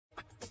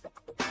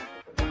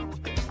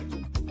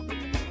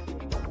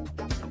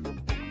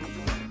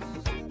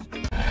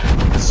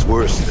It's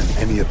worse than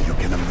any of you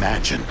can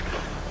imagine.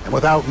 And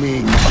without me,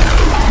 you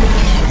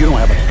don't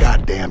have a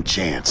goddamn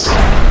chance.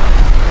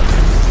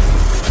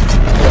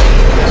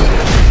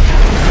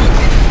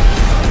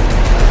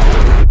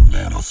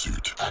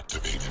 Nanosuit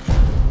activated.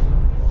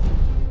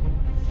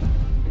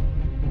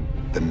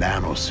 The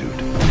nanosuit.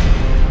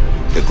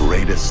 The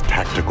greatest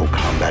tactical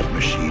combat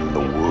machine the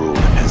world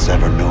has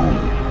ever known.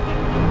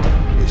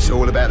 It's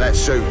all about that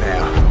suit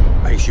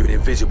now. Makes you an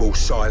invisible,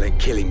 silent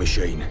killing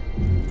machine.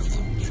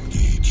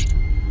 Engaged.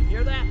 You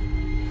hear that?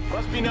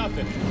 Must be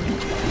nothing.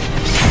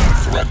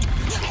 Threat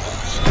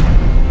neutralized.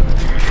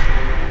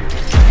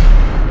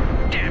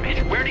 Damn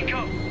it, where'd he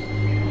go?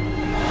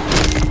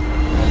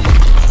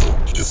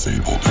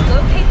 Disabled.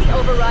 Locate the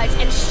overrides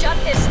and shut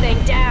this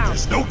thing down.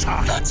 There's no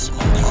time. Maximum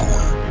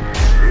power.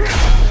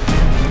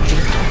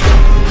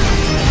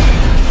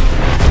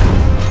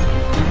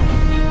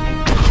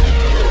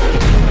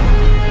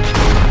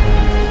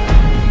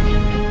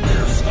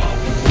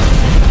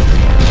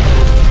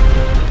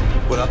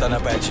 Well, I don't know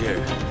about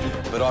you,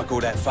 but I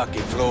call that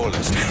fucking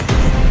flawless.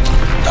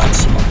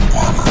 Maximum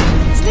armor.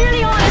 It's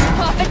nearly on us,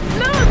 Prophet.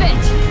 Move it!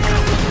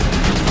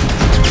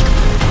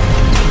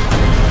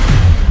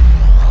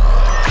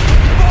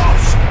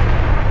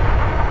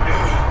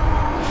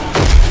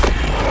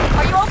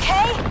 Are you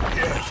okay?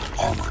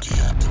 Armor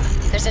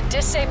deactivated. There's a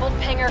disabled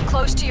pinger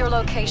close to your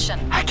location.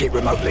 Hack it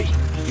remotely.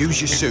 Use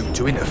your suit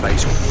to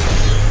interface with.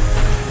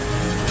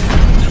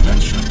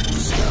 Connection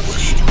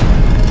established.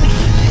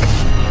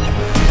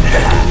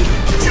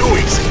 Too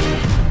easy.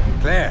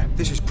 Claire,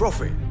 this is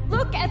Prophet.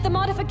 Look at the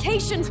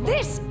modifications.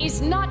 This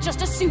is not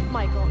just a suit,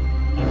 Michael.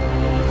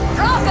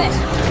 Prophet!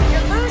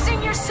 You're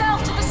losing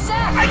yourself to the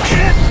set! I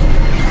can't.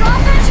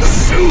 Prophet! The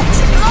suit.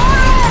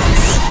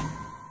 Lawrence!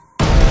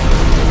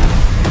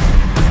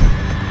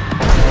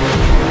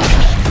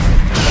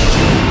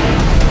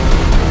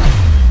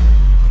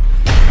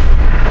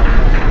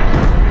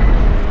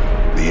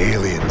 The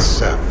alien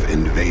Seth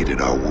invaded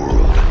our world.